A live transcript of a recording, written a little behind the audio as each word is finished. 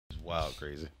wild,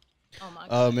 crazy. Oh my god.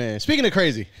 Oh man, speaking of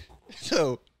crazy,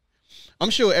 so I'm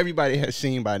sure everybody has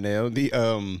seen by now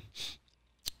the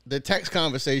text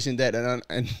conversation that an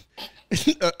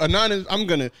anonymous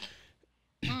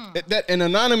that an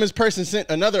anonymous person sent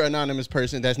another anonymous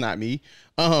person that's not me.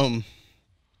 I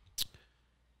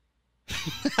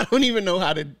don't even know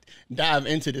how to dive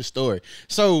into this story.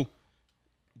 So,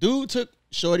 dude took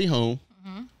Shorty home.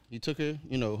 He took her,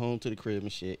 home to the crib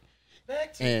and shit.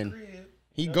 Back to And the crib.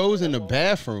 he goes in the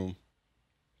bathroom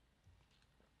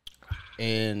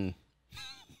and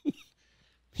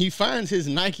he finds his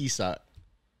Nike sock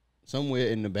somewhere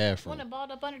in the bathroom. One that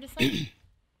balled up under the sink.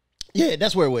 Yeah,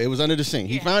 that's where it was. It was under the sink.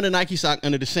 He Yeah. found a Nike sock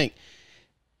under the sink.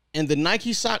 And the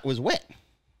Nike sock was wet.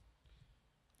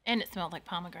 And it smelled like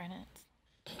pomegranates.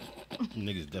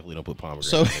 Niggas definitely don't put pomegranates.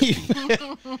 So he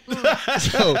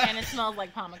And it smells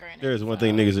like pomegranates. There's one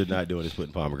thing niggas are not doing is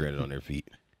putting pomegranate on their feet.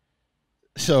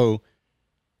 So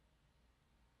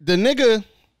the nigga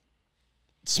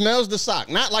smells the sock,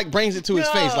 not like brings it to his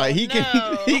face. Like he can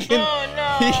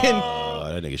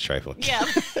Oh, that nigga's trifling. Yeah.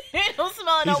 It don't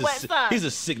smell no wet sock. He's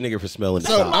a sick nigga for smelling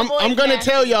So sock. I'm gonna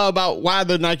tell y'all about why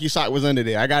the Nike sock was under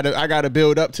there. I gotta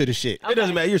build up to the shit. It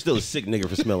doesn't matter. You're still a sick nigga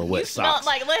for smelling wet socks.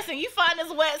 Like, listen, you find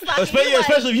this wet sock.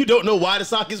 Especially if you don't know why the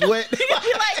sock is wet.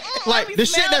 Like the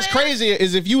shit that's crazier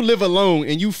is if you live alone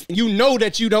and you know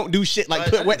that you don't do shit like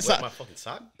put wet sock. My fucking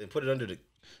sock and put it under the.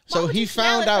 So he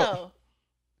found out.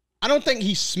 I don't think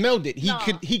he smelled it.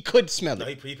 He could smell it. No,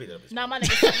 he picked it up. No, my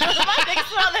nigga smell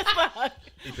that sock.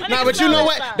 Nah, but you know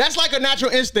what? That's like a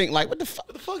natural instinct. Like, what the fuck?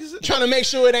 What the fuck is it? Trying to make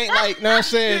sure it ain't like, know what I'm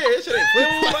saying? Yeah, that shit ain't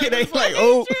flammable. Like, it ain't like,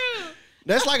 oh.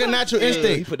 That's like a natural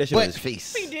instinct. He put that shit on his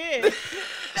face. He did.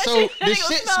 So the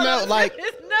shit smelled like,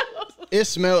 it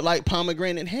smelled like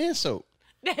pomegranate hand soap.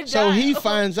 So he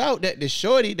finds out that the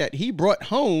shorty that he brought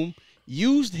home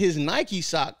used his Nike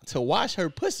sock to wash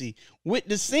her pussy with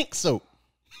the sink soap.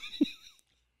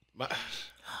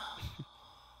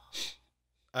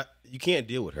 You can't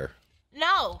deal with her.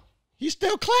 No. He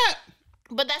still clap.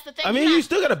 But that's the thing. I mean, you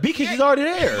still got to beat because she's already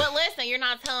there. But listen, you're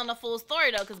not telling the full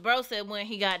story, though, because bro said when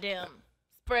he got them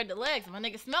spread the legs, my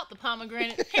nigga smelt the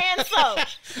pomegranate hand soap.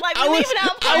 Like, I was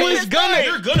gonna.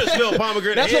 You're going to smell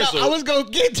pomegranate That's hand what soap. I was going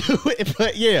to get to it,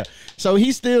 but yeah. So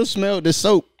he still smelled the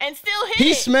soap. And still hit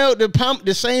He it. smelled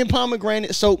the same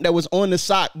pomegranate soap that was on the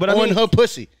sock, but on her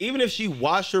pussy. Even if she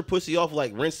washed her pussy off,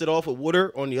 like rinsed it off with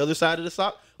water on the other side of the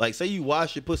sock, like say you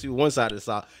wash your pussy with one side of the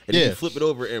sock and then you flip it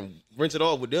over and rinse it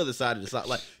off with the other side of the sock,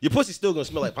 like your pussy's still gonna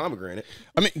smell like pomegranate.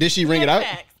 I mean, did she wring it out?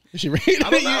 Did she wring it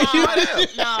out? No,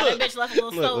 that bitch left a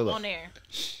little soap on there.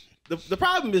 The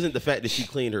problem isn't the fact that she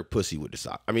cleaned her pussy with the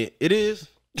sock. I mean, it is.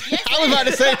 Yes, I was about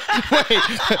to say, wait.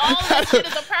 All this shit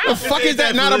is a problem. The fuck is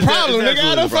that not a problem, nigga?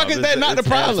 How the fuck is that not the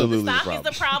problem? The sock is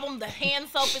the problem. The hand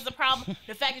soap is the problem.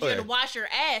 The fact that you had to wash your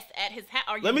ass at his house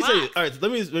or your Let me say it. All right,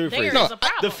 let me rephrase. No,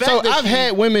 so I've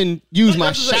had women use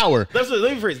my shower. Let me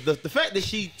rephrase. The fact that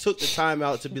she took the time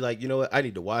out to be like, you know what, I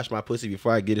need to wash my pussy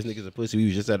before I get this nigga some pussy. We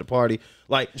was just at a party.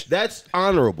 Like, that's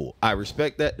honorable. I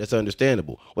respect that. That's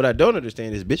understandable. What I don't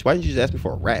understand is, bitch, why didn't you just ask me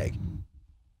for a rag?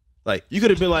 Like, you could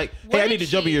have been like, hey, I need to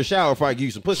jump in your shower before I give you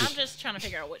some pussy. I'm just trying to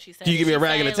figure out what she said. Can you give me a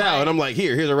rag and a towel? And I'm like,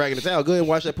 here's a rag and a towel. Go ahead and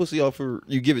wash that pussy off for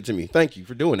you. Give it to me. Thank you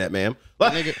for doing that, ma'am.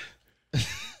 Like,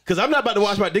 because I'm not about to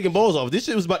wash my dick and balls off. This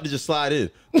shit was about to just slide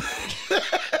in. He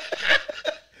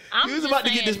was about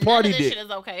to get this party dick. This shit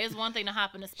is okay. It's one thing to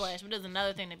hop in the splash, but it's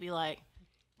another thing to be like,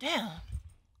 damn,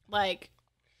 like,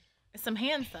 it's some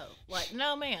hand soap. Like,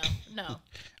 no, ma'am, no.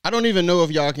 I don't even know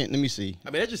if y'all can. Let me see. I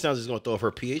mean, that just sounds just gonna throw off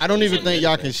her pH. I don't even think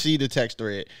y'all can see the text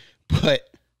thread, but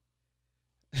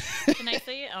can they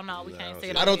see it? Oh no, we can't see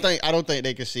it. I don't think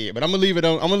they can see it. But I'm gonna leave it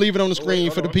on. I'm gonna leave it on the screen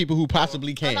for the people who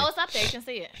possibly can. Oh no, it's up there. You can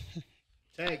see it.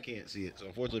 Tag can't see it, so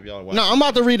unfortunately, if y'all watch. No, I'm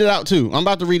about to read it out too. I'm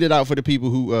about to read it out for the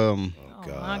people who. Oh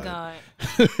my god.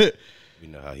 We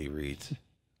know how he reads. Did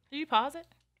you pause it?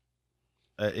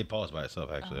 It paused by itself.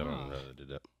 Actually, I don't know how to do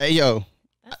that. Hey yo,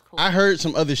 that's cool. I heard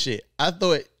some other shit. I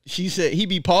thought she said he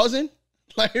be pausing,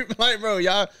 like bro,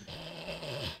 y'all.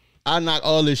 I knock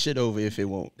all this shit over if it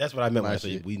won't. That's what I meant when I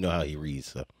said we know how he reads.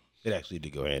 So it actually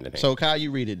did go hand in hand. So Kyle,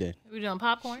 you read it then. We doing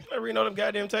popcorn? I reading all them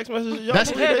goddamn text messages.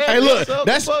 Hey, look,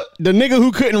 that's the nigga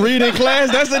who couldn't read in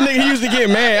class. That's the nigga who used to get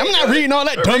mad. I'm not reading all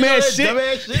that dumbass shit.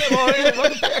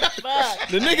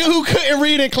 The nigga who couldn't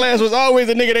read in class was always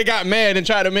the nigga that got mad and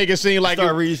tried to make it seem like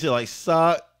start reading shit like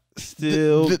sock.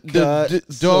 Still, the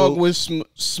dog was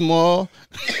small.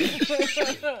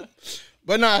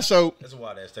 But nah, so that's a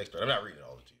wild ass text. But I'm not reading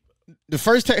all of it. The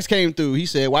first text came through. He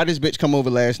said, "Why this bitch come over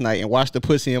last night and wash the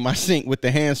pussy in my sink with the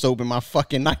hand soap in my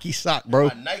fucking Nike sock, bro?"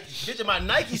 My Nike, bitch, in my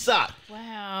Nike sock.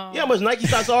 Wow. Yeah, how much Nike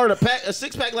socks are in a pack? A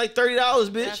 6-pack like $30,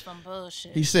 bitch. That's some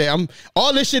bullshit. He said, "I'm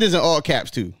all this shit is in all caps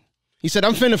too." He said,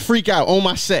 "I'm finna freak out on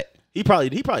my set." He probably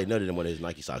nutted in one of his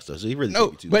Nike socks though, so he really No,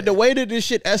 can't be too but bad. the way that this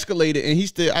shit escalated, and he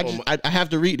still, I have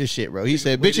to read this shit, bro. He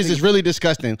said, Wait, "Bitches did is he- really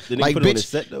disgusting. did he Like, put it on his bitch,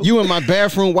 set, though? you in my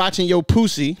bathroom watching your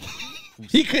pussy."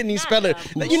 He couldn't even spell it.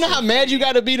 You know how mad you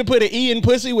got to be to put an E in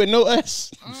pussy with no S?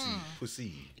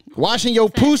 Pussy. Washing your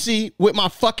pussy with my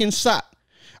fucking sock.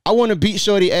 I want to beat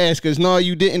shorty ass because no,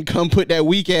 you didn't come put that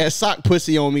weak ass sock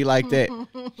pussy on me like that.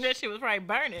 That shit was probably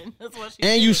burning. That's what she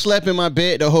And did. you slept in my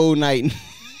bed the whole night.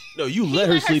 No, you let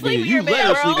her sleep in. You let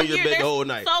her sleep in your bed the whole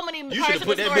night. So many You parts should have of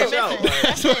put the that story bitch out.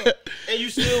 missing. Like, That's it. and you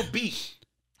still beat.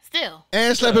 Still.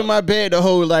 And slept in my bed the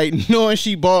whole night, knowing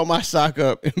she balled my sock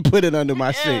up and put it under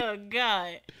my sink. Oh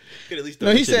God. Could at least No,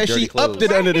 throw he that shit in said dirty she clothes. upped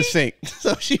it under the sink.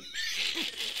 So she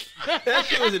That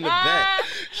shit was in the back.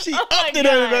 she Oh my upped it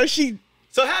under God. the she.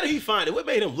 So how did he find it? What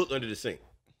made him look under the sink?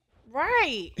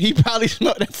 Right. He probably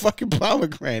smelled that fucking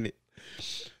pomegranate.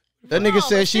 That nigga No,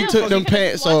 said but she still, took them she could've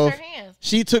pants just washed off. her hands.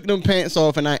 She took them pants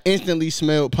off, and I instantly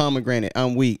smelled pomegranate.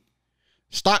 I'm weak.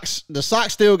 The sock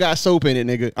still got soap in it,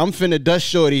 nigga. I'm finna dust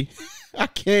shorty. I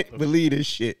can't believe this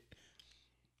shit.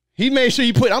 He made sure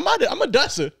he put. I'm a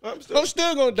dusser. I'm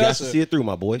still gonna Got dust to her. see it through,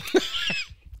 my boy.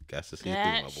 Got to see it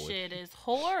That through, my boy. shit is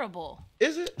horrible.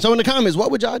 Is it? So in the comments,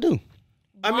 what would y'all do?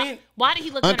 I Why- mean, why did he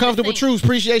look Uncomfortable under the sink? truths.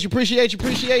 Appreciate you. Appreciate you.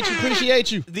 Appreciate you.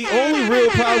 Appreciate you. the only real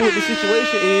problem with the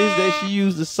situation is that she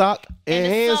used the sock and the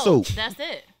hand soap. That's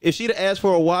it. If she'd have asked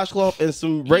for a washcloth and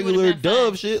some would've regular been Dove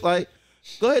fine. shit, like,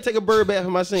 go ahead, take a bird bath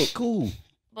in my sink. Cool.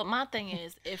 But my thing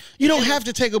is, if You don't have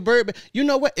to take a bird bath. You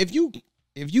know what? If you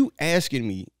asking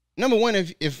me, number one,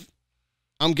 if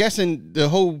I'm guessing the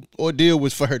whole ordeal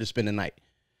was for her to spend the night.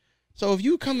 So if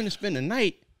you coming to spend the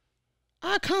night,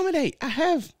 I accommodate. I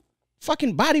have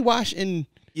fucking body wash and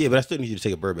Yeah, but I still need you to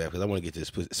take a bird bath because I want to get to this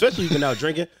pussy. Especially if you've been out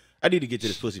drinking. I need to get to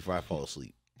this pussy before I fall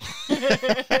asleep.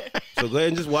 So go ahead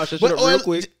and just wash that shit up real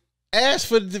quick. ask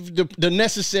for the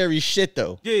necessary shit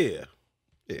though. Yeah.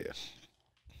 Yeah.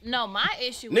 no, my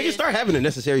issue Niggas is start having the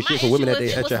necessary my shit for women issue that they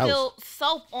is it at was your house. still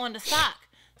soap on the sock.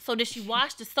 So did she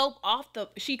wash the soap off the?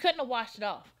 She couldn't have washed it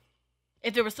off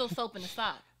if there was still soap in the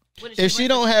sock. What did If she rinse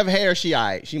don't it? have hair, she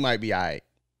alright. She might be alright.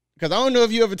 Cause I don't know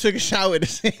if you ever took a shower at the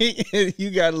sink and you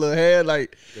got a little hair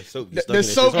like The soap, be the stuck in it.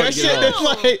 soap. It's hard That to shit get it is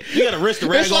off. like You gotta rinse the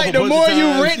rag it's off like a the bunch more of you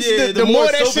times. rinse, Yeah, the more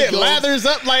that soap it shit goes. lathers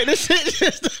up. Like this shit,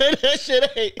 just that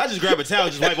shit ain't. I just grab a towel,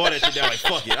 just wipe all that shit down. Like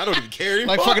fuck it, I don't even care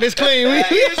anymore. Like fuck it, it's clean. Yeah,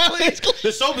 it's It's clean.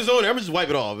 The soap is on there. I'm just wipe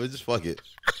it off. It's just fuck it.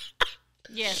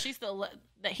 Yeah, she still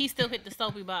that he still hit the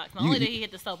soapy box. Not only did he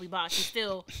hit the soapy box, he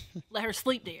still let her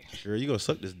sleep there. Girl, you gonna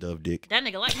suck this Dove dick? That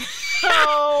nigga like,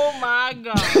 oh my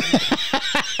god,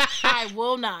 I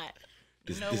will not.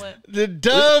 You know what? The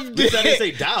Dove dick. I didn't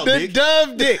say dial The dick.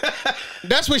 Dove dick.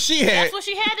 That's what she had. That's what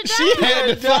she had to do. She had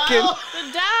the fucking.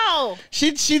 the doll.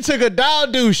 She took a dial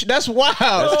douche. That's wild.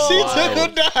 She wild.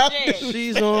 took a dial Shit. douche.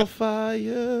 She's on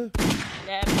fire.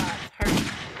 That box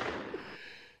hurt.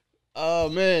 Oh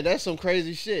man, that's some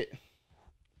crazy shit.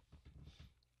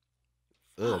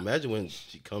 Ugh, imagine when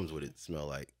she comes with it smell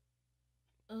like.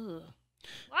 Ugh.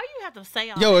 Why you have to say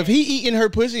all Yo, that? if he eating her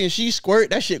pussy and she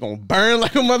squirt, that shit gonna burn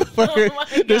like a motherfucker. Oh my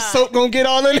The God. soap gonna get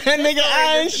all in that nigga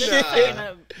eye and This shit. is taking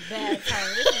a bad turn.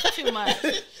 This is too much.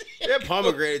 That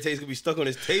pomegranate taste gonna be stuck on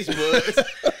his taste buds.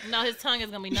 No, his tongue is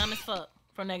gonna be numb as fuck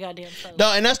from that goddamn soap.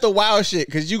 No, and that's the wild shit,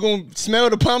 cause you gonna smell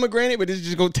the pomegranate, but it's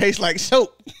just gonna taste like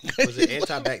soap. Was it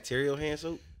antibacterial hand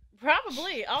soap?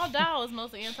 Probably. All Dial is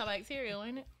mostly antibacterial,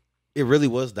 ain't it? It really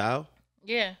was Dial.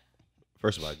 Yeah.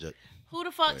 First of all, Who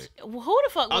the fuck? Wait. Who the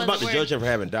fuck I was about to wearing- judge him for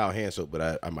having Dial hand soap,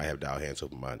 but I might have Dial hand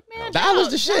soap in mine. Man, Dial is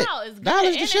the shit. Dial is good. Dial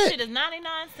is the and shit. That shit is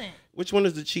 99 cents. Which one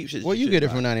is the cheap shit? Well, you should get it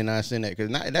buy? from 99 cents, cause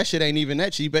that shit ain't even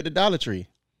that cheap at the Dollar Tree.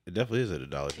 It definitely is at a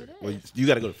Dollar Tree. It Well, is. you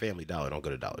got to go to Family Dollar. Don't go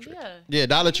to Dollar Tree. Yeah. Yeah,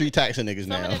 Dollar Tree taxing niggas Some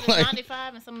now. of it is Like,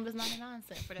 95 and some of it's 99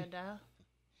 cents for that Dial.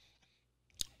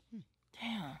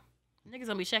 Damn. Niggas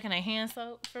gonna be checking their hand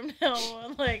soap from now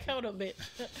on. Like, hold up, bitch.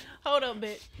 Hold up,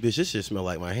 bitch. Bitch, this shit smell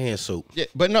like my hand soap. yeah,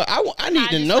 but no, I need Hide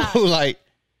to your know socks. what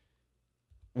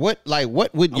would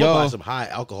I'm gonna buy y'all? some high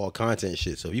alcohol content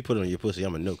shit. So if you put it on your pussy,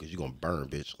 I'm gonna know because you're gonna burn,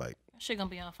 bitch. Like That shit gonna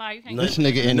be on fire. You can't This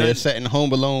get nigga in there setting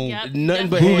Home Alone. Yeah. nothing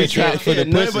but Booby hand trap for the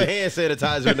nothing but pussy. hand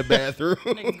sanitizer in the bathroom.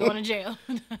 niggas going to jail.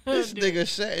 This Dude. nigga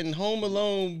setting Home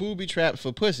Alone booby traps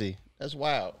for pussy. That's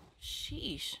wild.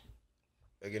 Sheesh.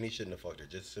 Again, he shouldn't have fucked her.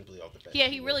 Just simply off the fact. Yeah,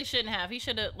 he really shouldn't have. He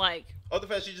should have, like, Off the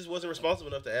fact she just wasn't responsible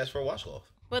enough to ask for a washcloth.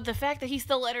 But the fact that he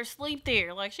still let her sleep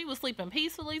there, like she was sleeping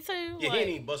peacefully too. Yeah, like, he didn't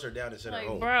even bust her down and send her like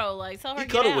home. bro, like tell her He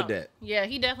get cuddled out. with that. Yeah,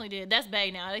 he definitely did. That's bae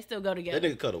now. They still go together. That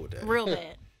nigga cuddled with that. Real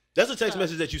bad. That's a text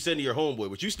message that you send to your homeboy,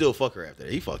 but you still fuck her after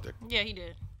that. He fucked her. Yeah, he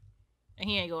did. And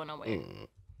he ain't going nowhere.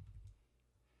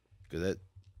 Because that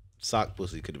sock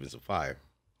pussy could have been some fire.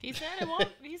 He said it won't.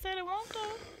 He said it won't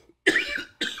though.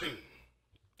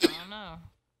 I don't know.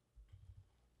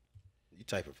 You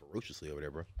typing ferociously over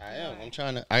there, bro. I am. I'm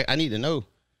trying to. I need to know.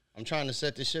 I'm trying to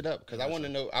set this shit up because I want to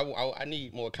know. I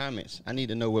need more comments. I need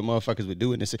to know what motherfuckers would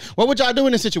do in this. What would y'all do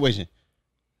in this situation?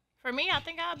 For me, I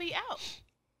think I'd be out.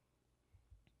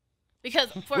 Because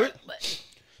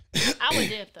I would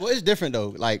dip though. Well, it's different though.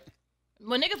 Like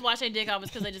when niggas wash their dick off,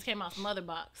 it's because they just came out some other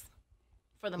box.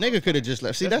 For the nigga could have just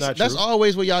left. See, That's not that's true.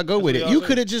 always where y'all go with what it. y'all You say.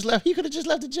 could have just left. He could have just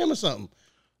left the gym or something.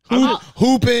 Oh.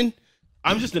 Hooping,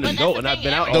 I'm just an But that's adult the and I've thing,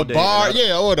 been out every- all the day. bar, and I-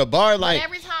 yeah, or the bar. But Like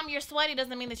every time you're sweaty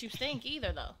doesn't mean that you stink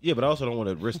either, though. Yeah, but I also don't want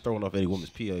to risk throwing off any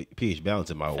woman's pH balance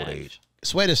in my old Facts. age.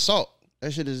 sweat is salt.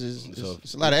 That shit is So-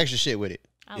 it's a lot of extra shit with it.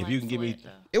 I If like you can give me- sweat, though.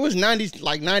 It was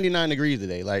 99 degrees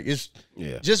today. Like it's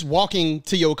Yeah. just walking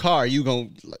to your car, you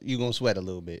gonna sweat a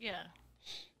little bit. Yeah.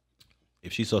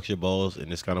 If she sucks your balls in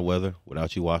this kind of weather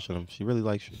without you washing them, she really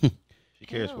likes you. She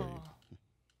cares for you. Ew.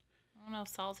 I don't know,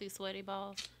 salty, sweaty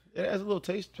balls. It has a little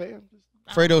taste, Pam.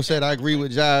 Fredo said, "I agree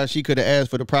with Josh. She could have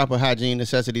asked for the proper hygiene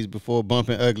necessities before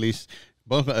bumping uglies.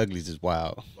 Bumping uglies is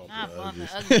wild. Not bumping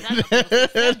ugly.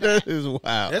 That's That is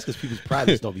wild. That's because people's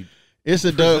privates don't be. It's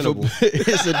a dub for presentable.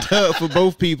 it's a dub for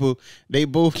both people. They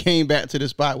both came back to the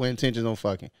spot with intentions on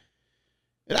fucking.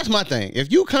 And that's my thing.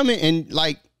 If you come in and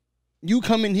like you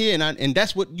come in here and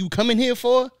that's what you come in here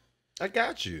for, I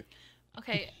got you.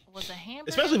 Okay, was a hamburger?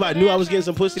 Especially if I knew I was getting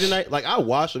some pussy tonight. Like I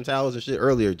washed some towels and shit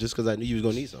earlier just because I knew you was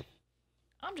gonna need some.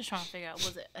 I'm just trying to figure out,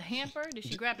 was it a hamper? Did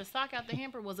she grab the sock out the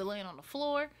hamper? Was it laying on the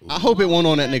floor? I hope it went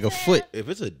on that nigga foot. If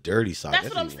it's a dirty sock, That's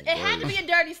what I'm saying. It had to be a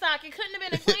dirty sock. It couldn't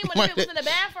have been a clean one if it was in the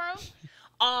bathroom.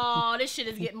 Oh, this shit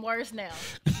is getting worse now.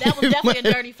 That was definitely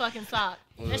a dirty fucking sock.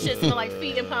 That shit smelled like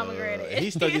feet and pomegranate. He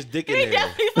stuck his dick in He there.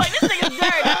 definitely like, this nigga's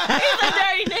dirty. He's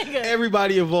a dirty nigga.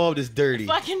 Everybody involved is dirty.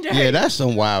 Fucking dirty. Yeah, that's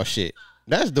some wild shit.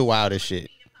 That's the wildest shit.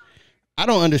 I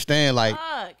don't understand. Like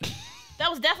Fuck. That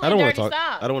was I definitely don't a want dirty to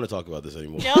talk. sock. I don't want to talk about this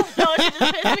anymore. No, it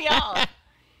just pissed me off.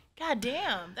 God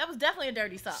damn. That was definitely a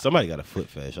dirty sock. Somebody got a foot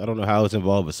fetish. I don't know how it's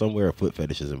involved, but somewhere a foot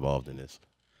fetish is involved in this.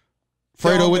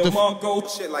 Fredo with the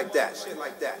Shit like that. Shit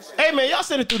like that. Hey man, y'all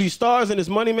sending through these stars and this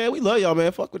money, man. We love y'all,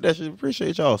 man. Fuck with that shit.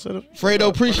 Appreciate y'all. Send it. Fredo,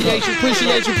 appreciate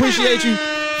you.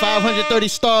 530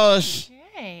 stars.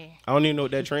 Hey. I don't even know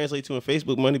what that translates to in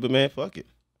Facebook money, but man, fuck it.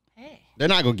 Hey. They're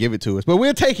not gonna give it to us, but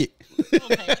we'll take it. We'll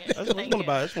take it. I just Thank want to you.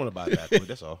 buy. I just want to buy that. Food.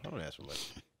 That's all. I don't ask for much.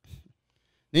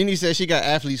 Nene said she got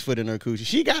athlete's foot in her coochie.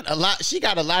 She got a lot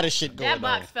of shit going That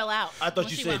box on. fell out. I thought when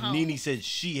you she said went home. Nene said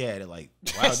she had it. Like,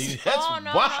 wow, Nene, that's Oh,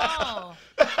 no. wild.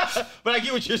 But I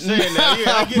get what you're saying now.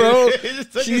 Yeah, I get Bro, it. It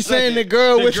just took she's a saying second. the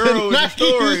girl with the the Nike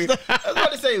story. style. I was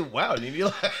about to say, wow, Nene.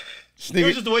 Like, it Nigga-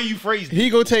 was just the way you phrased it. He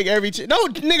gonna take every no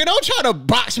nigga. Don't try to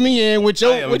box me in with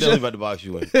your. I am with definitely your about to box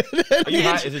you in. Are you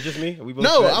hot? Is it just me? Are we both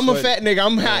no, fat, I'm a sweaty? fat nigga.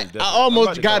 I'm Yeah, hot. definitely. I I'm about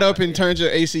almost to got come up back and turned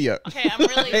your AC up. Okay, I'm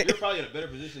really. You're probably in a better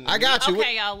position. Than I me. got you.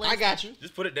 Okay, y'all, listen. I got you.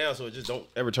 Just put it down so it just don't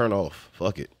ever turn off.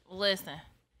 Fuck it. Listen,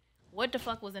 what the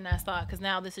fuck was in that sock? Because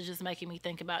now this is just making me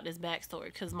think about this backstory.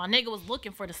 Because my nigga was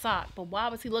looking for the sock, but why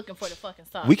was he looking for the fucking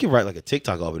sock? We can write like a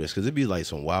TikTok off of this because it'd be like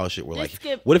some wild shit where This like,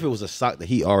 could- what if it was a sock that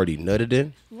he already nutted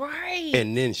in right.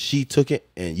 and then she took it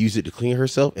and used it to clean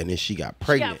herself and then she got She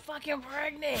pregnant got fucking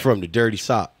pregnant. from the dirty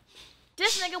sock.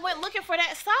 This nigga went looking for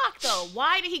that sock though.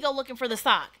 Why did he go looking for the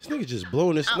sock? This nigga just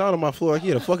blowing this snot on my floor like he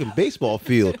had a fucking baseball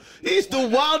field. He's the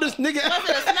wildest nigga Was it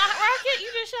a ever. snot rocket? You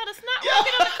just shot a snot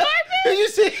rocket on the carpet? And you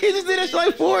see, he just did this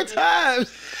like 4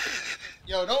 times.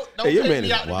 Yo, don't Hey, your pick man me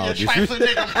is out to wild. be a trifling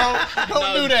nigga, bro.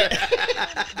 Don't do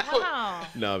that. Wow.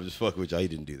 No, I'm just fucking with y'all. He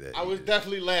didn't do that. I was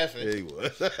definitely laughing. Yeah, he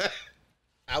was.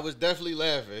 I was definitely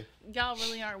laughing. Y'all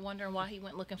really aren't wondering why he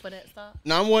went looking for that sock?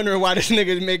 Now I'm wondering why this nigga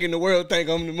is making the world think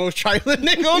I'm the most trifling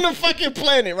nigga on the fucking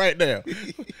planet right now.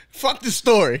 Fuck the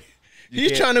story. He's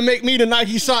can't- trying to make me the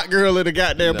Nike sock girl of the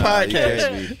goddamn Nah, he podcast.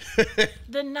 can't be.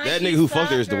 The Nike That nigga who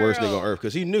fucked her sock is the worst girl. nigga on earth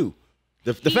because he knew.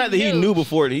 The He fact that he knew. knew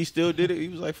before that he still did it, he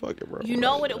was like, fuck it, bro. You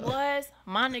know what it was?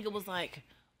 My nigga was like,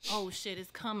 oh shit, it's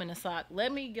coming a sock.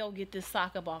 Let me go get this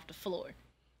sock up off the floor.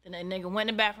 Then that nigga went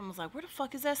in the bathroom and was like, where the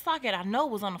fuck is that sock at? I know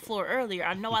it was on the floor earlier.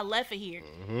 I know I left it here.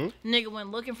 Nigga went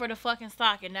looking for the fucking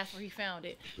sock, and that's where he found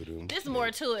it. There's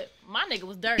more to it. My nigga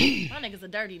was dirty. My nigga's a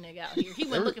dirty nigga out here. He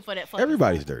went looking for that fucking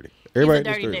Everybody's sock. dirty. He's Everybody's a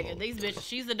dirty dirty. nigga. These bitches,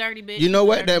 she's a dirty bitch. You know he's a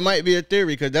what? dirty That bitch. might be a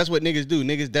theory because that's what niggas do.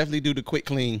 Niggas definitely do the quick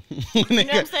clean. You know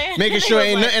what I'm saying? Making That sure nigga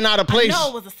ain't was nothing out of place. I know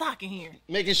it was a sock in here.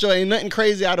 Making sure ain't nothing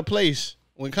crazy out of place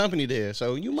when company there.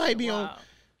 So you might be on. Wow.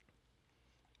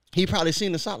 He probably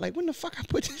seen the sock like, when the fuck I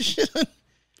put this shit on?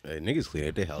 Hey, niggas clean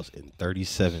at their house in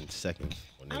 37 seconds.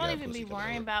 When they I got don't even pussy be coming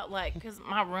worrying over. about like, cause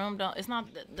my room don't. It's not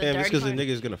the Damn, it's dirty because the part.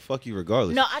 nigga's gonna fuck you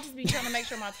regardless. No, I just be trying to make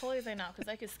sure my toys ain't out, cause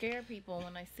they could scare people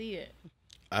when they see it.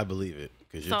 I believe it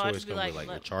because So your I toys just be come with like,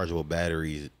 like look. rechargeable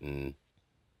batteries and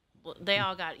Well, they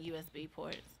all got USB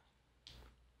ports,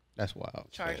 That's wild.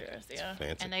 chargers, yeah,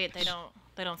 fancy. and they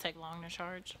don't take long to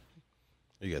charge.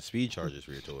 you got speed chargers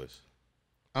for your toys.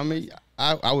 I mean,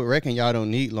 I would reckon y'all don't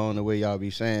need long the way y'all be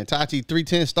saying. Tati,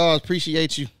 310 stars.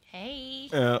 Appreciate you. Hey,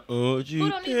 Who who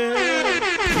don't need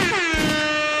long?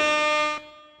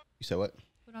 You said what?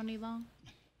 Who don't need long?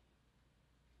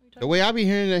 The way I be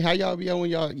hearing it, how y'all be on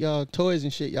y'all toys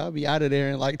and shit, y'all be out of there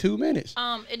in like 2 minutes.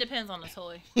 It depends on the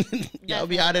toy. Y'all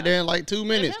be out of there in like 2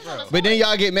 minutes. depends on the But then toy.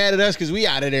 y'all get mad at us because we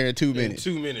out of there in 2 minutes.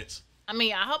 2 minutes. I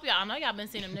mean, I hope I know y'all been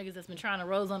seeing them niggas that's been trying to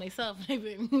rose on themselves. They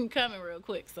been coming real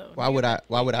quick. So Why would I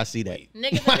see that?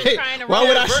 niggas that been trying to Why rose.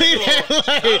 would I see First of all,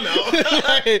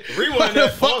 that? Like, Rewind why the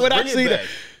that. fuck Pause, would I bring it see back. that?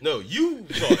 No, you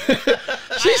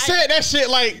thought. She said that shit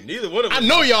like, Neither one of us. I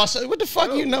know y'all said, what the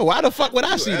fuck you know? Why the fuck would I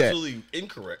You're see that? absolutely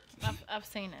incorrect. I've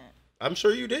seen it. I'm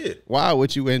sure you did. Why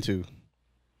would you into?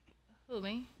 Who,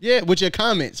 me? Yeah, with your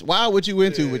comments. Why would you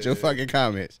into with your fucking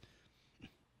comments?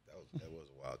 That was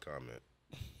a wild comment.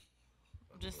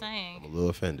 I'm just I'm a saying. little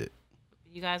offended.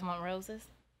 You guys want roses?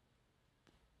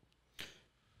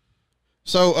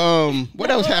 So, what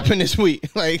else happened this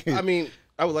week? Like, I mean,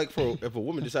 I would like for if a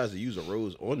woman decides to use a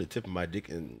rose on the tip of my dick,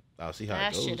 and I'll see how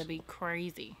That it goes. shit'd be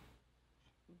crazy.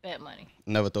 Bet money.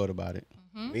 never thought about it.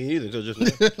 Me neither. Until just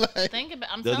now. Think about.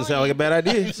 I'm Doesn't telling sound like you, a bad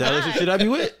idea. Sounds like some not. shit I be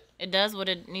with. It does what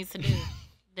it needs to do.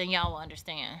 Then y'all will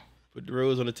understand. Put the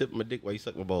rose on the tip of my dick while you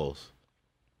suck my balls.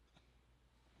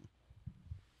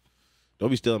 Don't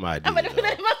be stealing my ideas. I'm gonna put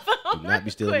that in my phone. Do not be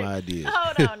real stealing quick. my ideas.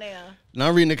 Hold on now. Now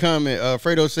I'm reading the comment.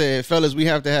 Fredo said, fellas, we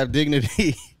have to have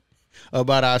dignity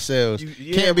about ourselves.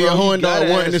 Yeah, Can't be bro, a you horn gotta dog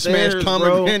wanting to have smash standards,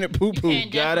 pomegranate poo poo.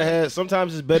 can't Gotta have.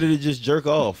 Sometimes it's better to just jerk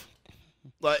off.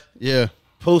 Like Yeah.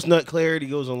 post nut clarity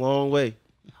goes a long way.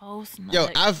 Post Yo,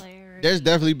 clarity. there's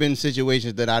definitely been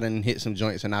situations that I didn't hit some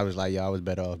joints and I was like, yo, I was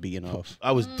better off beating off.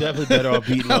 I was definitely better off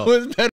beating I off. was better